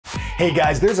Hey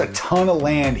guys, there's a ton of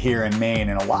land here in Maine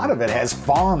and a lot of it has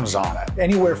farms on it.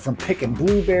 Anywhere from picking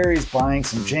blueberries, buying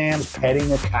some jams,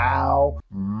 petting a cow.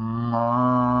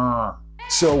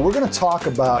 So we're gonna talk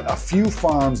about a few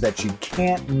farms that you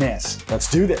can't miss.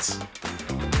 Let's do this.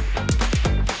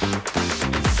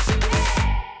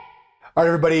 All right,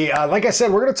 everybody, like I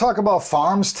said, we're going to talk about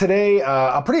farms today.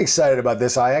 I'm pretty excited about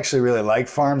this. I actually really like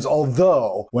farms,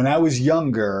 although when I was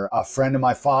younger, a friend of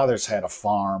my father's had a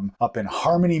farm up in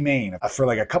Harmony, Maine. For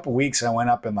like a couple weeks, I went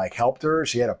up and like helped her.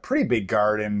 She had a pretty big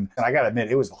garden, and I got to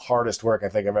admit, it was the hardest work I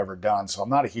think I've ever done. So I'm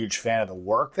not a huge fan of the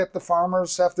work that the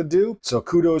farmers have to do. So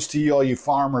kudos to you, all you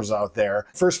farmers out there.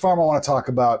 First farm I want to talk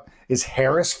about is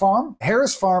Harris Farm.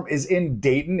 Harris Farm is in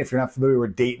Dayton. If you're not familiar with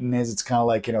where Dayton is, it's kind of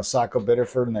like, you know, Saco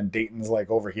Biddeford, and then Dayton's like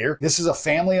over here. This is a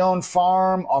family-owned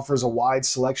farm, offers a wide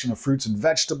selection of fruits and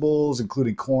vegetables,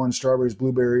 including corn, strawberries,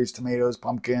 blueberries, tomatoes,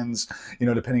 pumpkins, you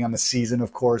know, depending on the season,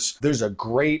 of course. There's a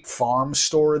great farm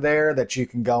store there that you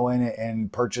can go in and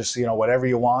purchase, you know, whatever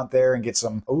you want there and get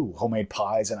some, homemade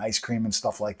pies and ice cream and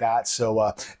stuff like that.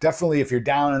 So definitely, if you're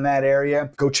down in that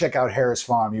area, go check out Harris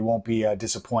Farm. You won't be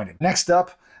disappointed. Next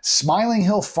up, Smiling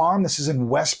Hill Farm. This is in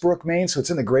Westbrook, Maine, so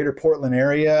it's in the greater Portland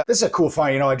area. This is a cool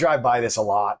farm. You know, I drive by this a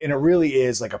lot, and it really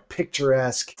is like a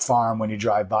picturesque farm when you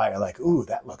drive by. You're like, ooh,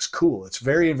 that looks cool. It's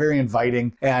very, very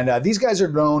inviting. And these guys are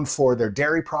known for their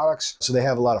dairy products, so they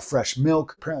have a lot of fresh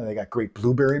milk. Apparently, they got great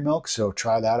blueberry milk, so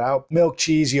try that out. Milk,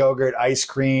 cheese, yogurt, ice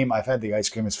cream. I've had the ice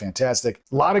cream. It's fantastic.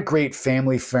 A lot of great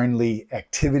family-friendly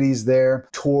activities there.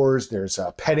 Tours. There's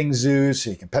petting zoos,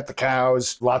 so you can pet the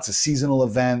cows. Lots of seasonal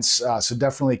events, so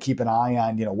definitely keep an eye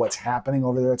on, you know, what's happening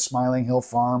over there at Smiling Hill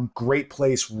Farm. Great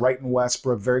place right in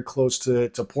Westbrook, very close to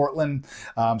Portland.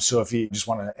 So if you just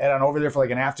want to head on over there for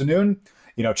like an afternoon,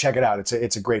 you know, check it out.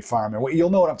 It's a great farm. And you'll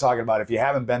know what I'm talking about. If you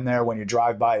haven't been there, when you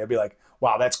drive by, you'll be like,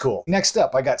 wow, that's cool. Next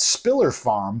up, I got Spiller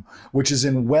Farm, which is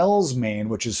in Wells, Maine,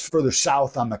 which is further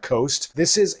south on the coast.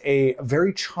 This is a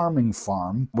very charming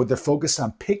farm with the focus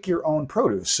on pick your own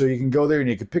produce. So you can go there and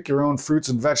you can pick your own fruits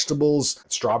and vegetables,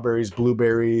 strawberries,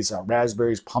 blueberries,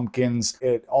 raspberries, pumpkins.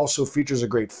 It also features a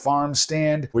great farm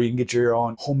stand where you can get your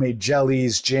own homemade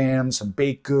jellies, jams, some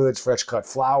baked goods, fresh cut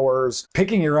flowers.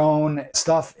 Picking your own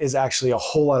stuff is actually a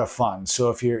whole lot of fun. So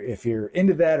if you're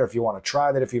into that, or if you want to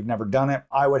try that, if you've never done it,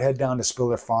 I would head down to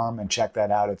Spiller Farm and check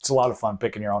that out. It's a lot of fun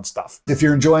picking your own stuff. If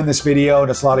you're enjoying this video and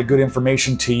it's a lot of good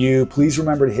information to you, please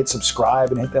remember to hit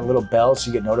subscribe and hit that little bell so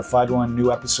you get notified when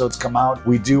new episodes come out.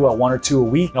 We do one or two a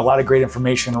week, and a lot of great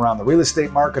information around the real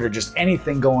estate market or just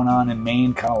anything going on in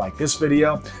Maine, kind of like this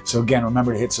video. So again,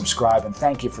 remember to hit subscribe, and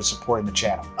thank you for supporting the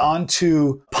channel. On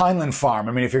to Pineland Farm.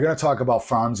 I mean, if you're going to talk about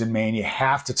farms in Maine, you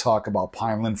have to talk about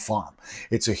Pineland Farm.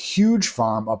 It's a huge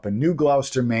farm up in New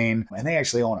Gloucester, Maine, and they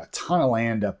actually own a ton of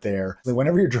land up there.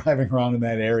 Whenever you're driving around in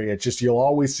that area, it's just, you'll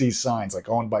always see signs like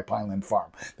owned by Pineland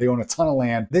Farm. They own a ton of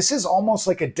land. This is almost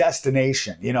like a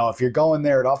destination. You know, if you're going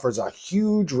there, it offers a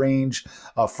huge range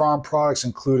of farm products,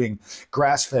 including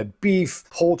grass-fed beef,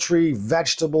 poultry,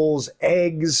 vegetables,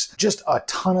 eggs, just a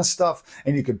ton of stuff.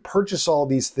 And you can purchase all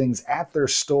these things at their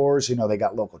stores. You know, they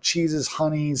got local cheeses,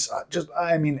 honeys,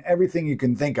 I mean, everything you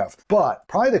can think of. But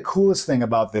probably the coolest thing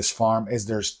about this farm is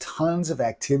there's tons of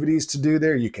activities to do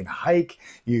there. You can hike,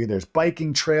 there's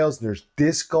biking trails, there's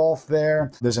disc golf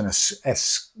there, there's an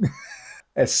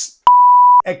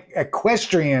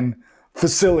equestrian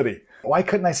facility. Why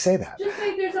couldn't I say that? Just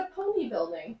like there's a pony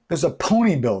building. There's a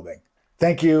pony building.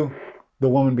 Thank you, the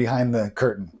woman behind the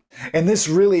curtain. And this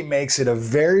really makes it a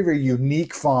very, very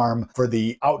unique farm for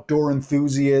the outdoor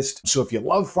enthusiast. So if you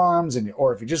love farms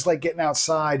or if you just like getting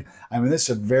outside, I mean, this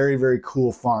is a very, very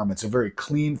cool farm. It's a very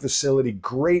clean facility,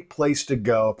 great place to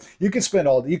go. You could spend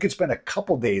a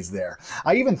couple days there.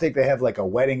 I even think they have like a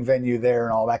wedding venue there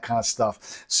and all that kind of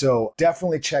stuff. So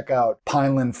definitely check out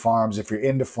Pineland Farms if you're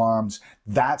into farms.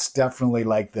 That's definitely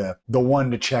like the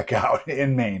one to check out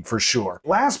in Maine for sure.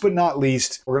 Last but not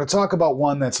least, we're going to talk about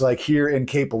one that's like here in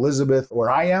Cape Elizabeth, where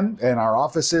I am and our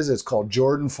office is. It's called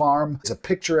Jordan Farm. It's a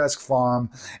picturesque farm,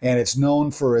 and it's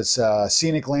known for its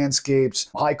scenic landscapes,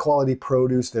 high quality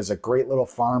produce. There's a great little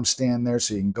farm stand there,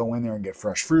 so you can go in there and get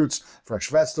fresh fruits, fresh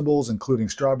vegetables, including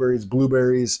strawberries,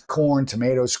 blueberries, corn,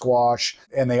 tomato, squash,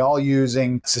 and they all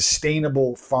using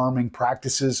sustainable farming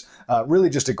practices. Really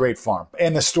just a great farm.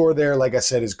 And the store there, like I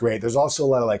said, is great. There's also a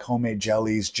lot of like homemade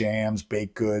jellies, jams,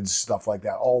 baked goods, stuff like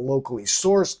that, all locally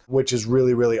sourced, which is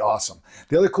really, really awesome.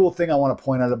 The other cool thing I want to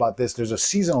point out about this. There's a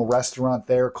seasonal restaurant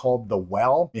there called The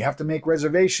Well. You have to make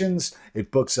reservations.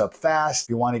 It books up fast. If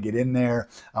you want to get in there,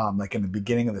 like in the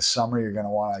beginning of the summer, you're going to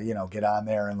want to, get on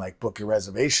there and like book your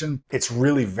reservation. It's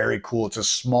really very cool. It's a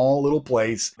small little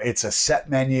place. It's a set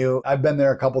menu. I've been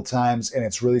there a couple times and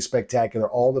it's really spectacular.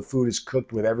 All the food is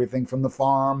cooked with everything from the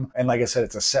farm. And like I said,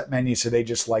 it's a set menu, so they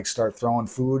just like start throwing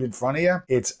food in front of you.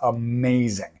 It's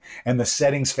amazing. And the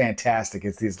setting's fantastic.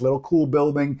 It's this little cool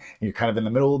building. You're kind of in the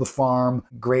middle of the farm,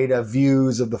 great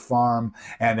views of the farm,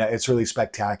 and it's really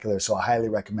spectacular. So I highly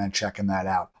recommend checking that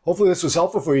out. Hopefully this was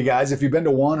helpful for you guys. If you've been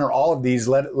to one or all of these,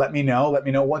 let me know. Let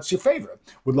me know what's your favorite.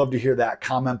 Would love to hear that.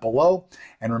 Comment below.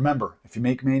 And remember, if you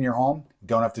make Maine your home, you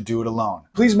don't have to do it alone.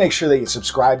 Please make sure that you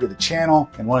subscribe to the channel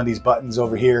and one of these buttons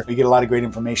over here. You get a lot of great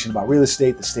information about real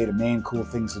estate, the state of Maine, cool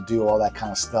things to do, all that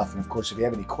kind of stuff. And of course, if you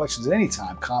have any questions at any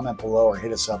time, comment below or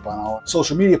hit us up on all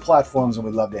social media platforms, and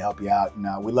we'd love to help you out.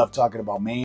 And we love talking about Maine.